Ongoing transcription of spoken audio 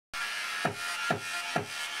Can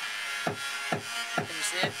you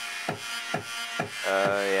see it?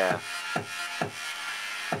 Yeah.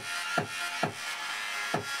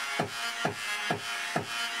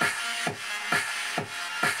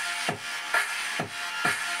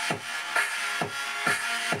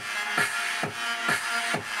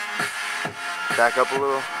 Back up a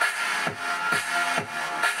little.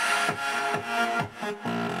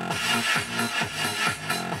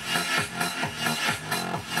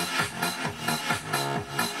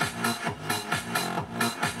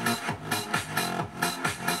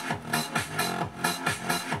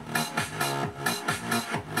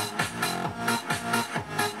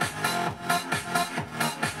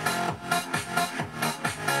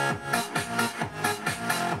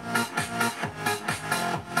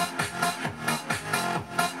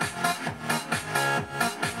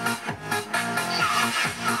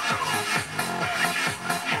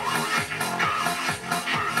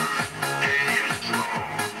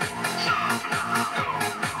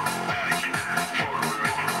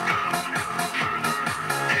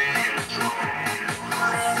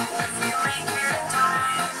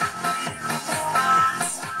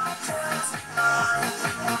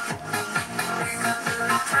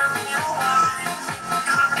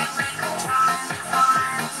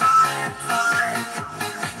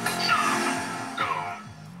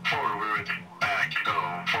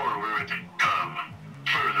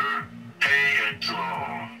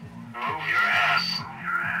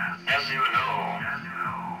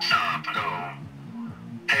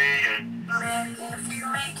 If you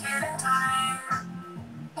make it in time,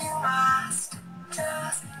 you must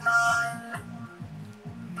just run.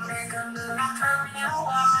 Make a move from your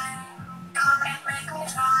one. Come and make me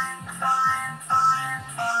shine, fine, fine,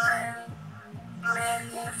 fine.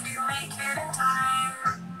 If you make it in time,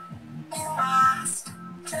 you must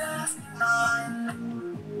just run.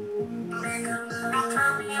 Make a move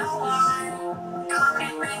from your one. Come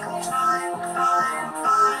and make me shine, fine,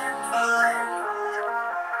 fine, fine.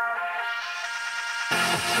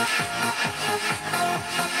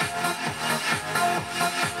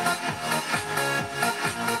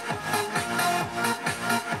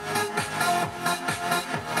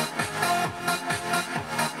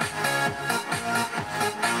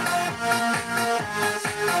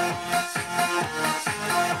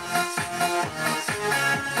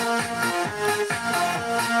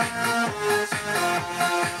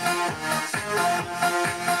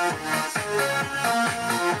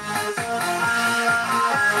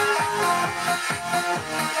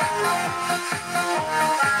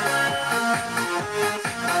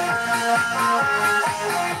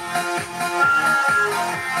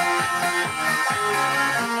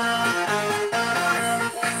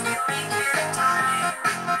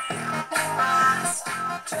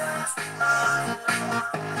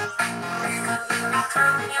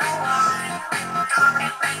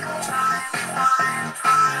 Fine,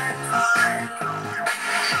 fine, fine.